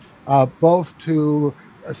notes, both to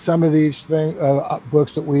some of these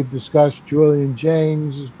books that we've discussed, Julian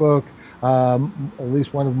Jaynes' book, at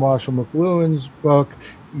least one of Marshall McLuhan's book,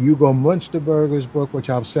 Hugo Munsterberger's book, which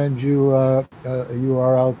I'll send you a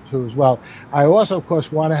URL to as well. I also, of course,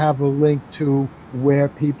 want to have a link to where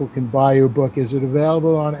people can buy your book. Is it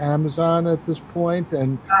available on Amazon at this point?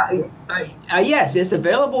 And yes, it's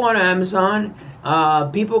available on Amazon.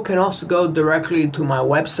 People can also go directly to my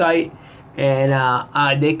website, and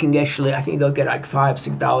they can actually, I think they'll get like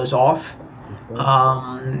 $5-6 off.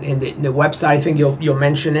 In the website, I think you'll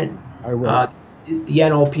mention it. I will. It's the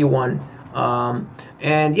NOP one.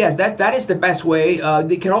 And yes, that is the best way.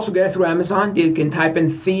 They can also get it through Amazon. They can type in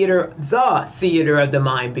the theater of the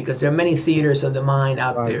mind, because there are many theaters of the mind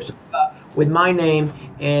out there. So, with my name,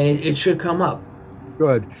 and it should come up.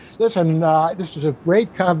 Good. Listen, this was a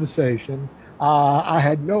great conversation. I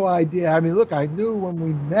had no idea. I mean, look, I knew when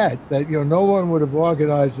we met that, no one would have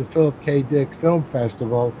organized the Philip K. Dick Film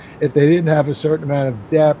Festival if they didn't have a certain amount of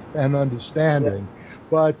depth and understanding. Yeah.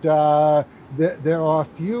 But there are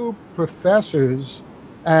few professors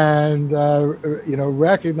and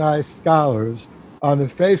recognized scholars on the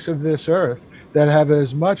face of this earth that have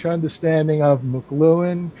as much understanding of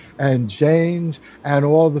McLuhan and Jaynes and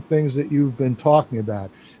all the things that you've been talking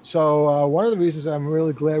about. So one of the reasons I'm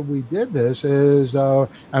really glad we did this is,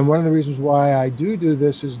 and one of the reasons why I do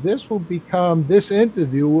this is this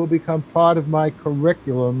interview will become part of my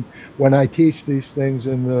curriculum when I teach these things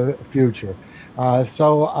in the future. I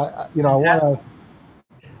want to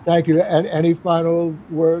thank you. And any final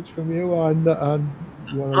words from you on?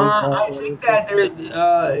 I think that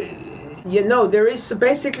There is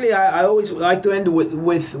basically. I always like to end with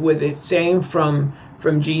a saying from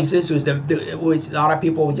Jesus, who's which a lot of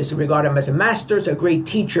people just regard him as a master, as a great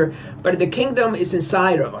teacher. But the kingdom is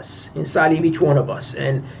inside of us, inside of each one of us,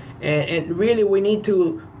 and really we need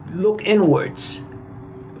to look inwards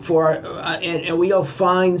and we'll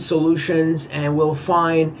find solutions, and we'll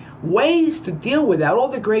find ways to deal with that. All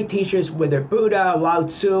the great teachers, whether Buddha, Lao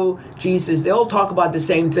Tzu, Jesus, they all talk about the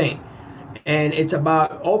same thing, and it's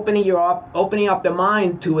about opening up the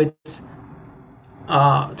mind to its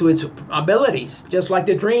abilities, just like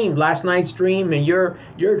the dream, last night's dream, and your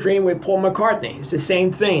dream with Paul McCartney. It's the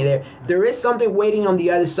same thing. There is something waiting on the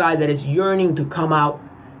other side that is yearning to come out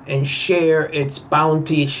and share its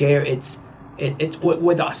bounty, share it's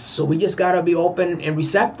with us. So we just got to be open and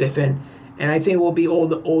receptive, and I think we'll be all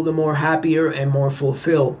the more happier and more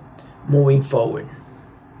fulfilled moving forward.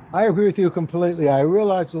 I agree with you completely. I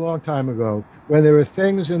realized a long time ago, when there are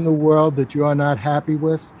things in the world that you are not happy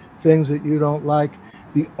with, things that you don't like,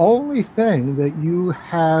 the only thing that you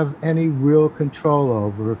have any real control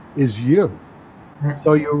over is you.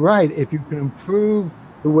 So you're right. If you can improve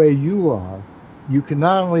the way you are, you can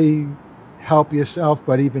not only help yourself,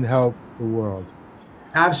 but even help the world.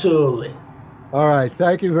 Absolutely. All right.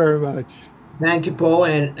 Thank you very much. Thank you, Paul,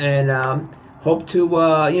 and hope to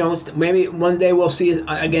maybe one day we'll see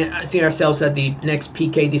ourselves at the next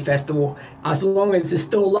PKD festival, as long as it's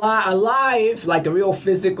still alive, like a real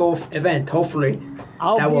physical event. Hopefully,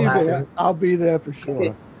 that will happen. I'll be there for sure.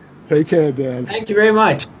 Okay. Take care, Dan. Thank you very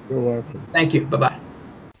much. You're welcome. Thank you. Bye-bye.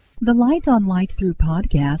 The Light on Light Through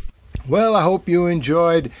podcast. Well, I hope you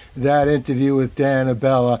enjoyed that interview with Dan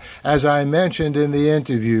Abela. As I mentioned in the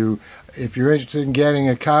interview, if you're interested in getting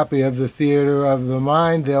a copy of The Theater of the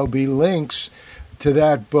Mind, there'll be links to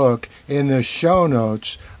that book in the show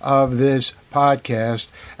notes of this podcast,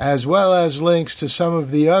 as well as links to some of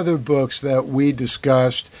the other books that we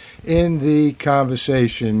discussed in the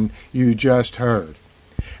conversation you just heard.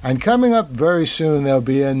 And coming up very soon, there'll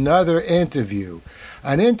be another interview.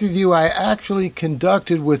 An interview I actually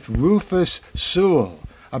conducted with Rufus Sewell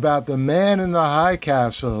about The Man in the High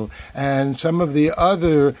Castle and some of the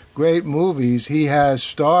other great movies he has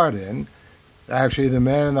starred in. Actually, The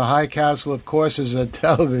Man in the High Castle, of course, is a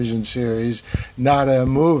television series, not a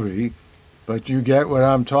movie, but you get what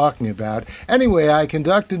I'm talking about. Anyway, I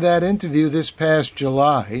conducted that interview this past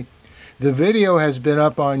July. The video has been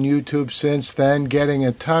up on YouTube since then, getting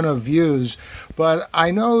a ton of views. But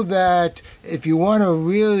I know that if you want to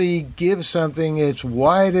really give something its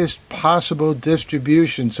widest possible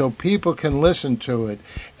distribution so people can listen to it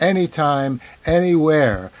anytime,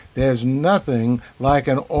 anywhere, there's nothing like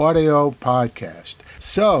an audio podcast.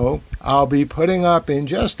 So I'll be putting up in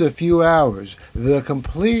just a few hours the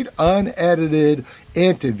complete unedited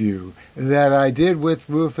interview that I did with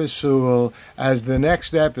Rufus Sewell as the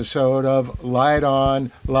next episode of Light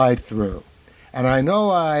On, Light Through. And I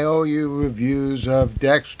know I owe you reviews of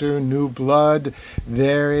Dexter New Blood.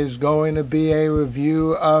 There is going to be a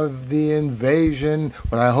review of The Invasion,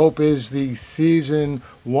 what I hope is the Season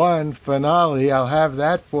 1 finale. I'll have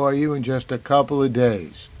that for you in just a couple of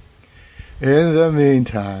days. In the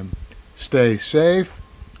meantime, stay safe,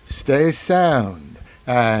 stay sound,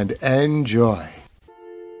 and enjoy.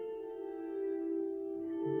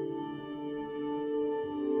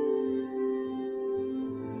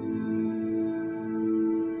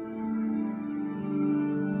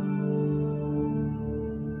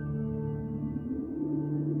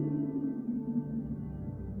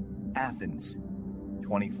 Athens,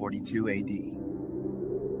 2042 AD.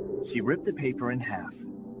 She ripped the paper in half,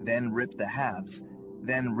 then ripped the halves,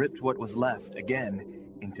 then ripped what was left again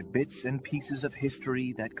into bits and pieces of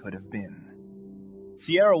history that could have been.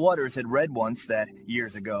 Sierra Waters had read once that,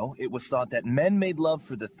 years ago, it was thought that men made love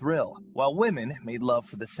for the thrill, while women made love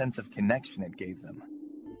for the sense of connection it gave them.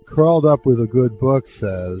 Curled Up with a Good Book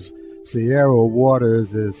says, Sierra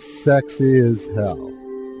Waters is sexy as hell.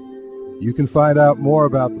 You can find out more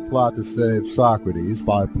about The Plot to Save Socrates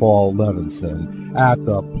by Paul Levinson at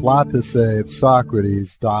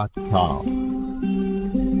theplottosavesocrates.com.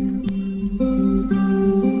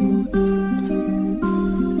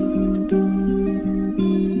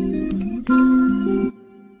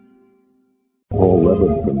 Paul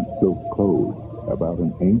Levinson Silk Code, about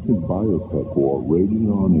an ancient biotech war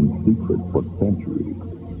raging on in secret for centuries.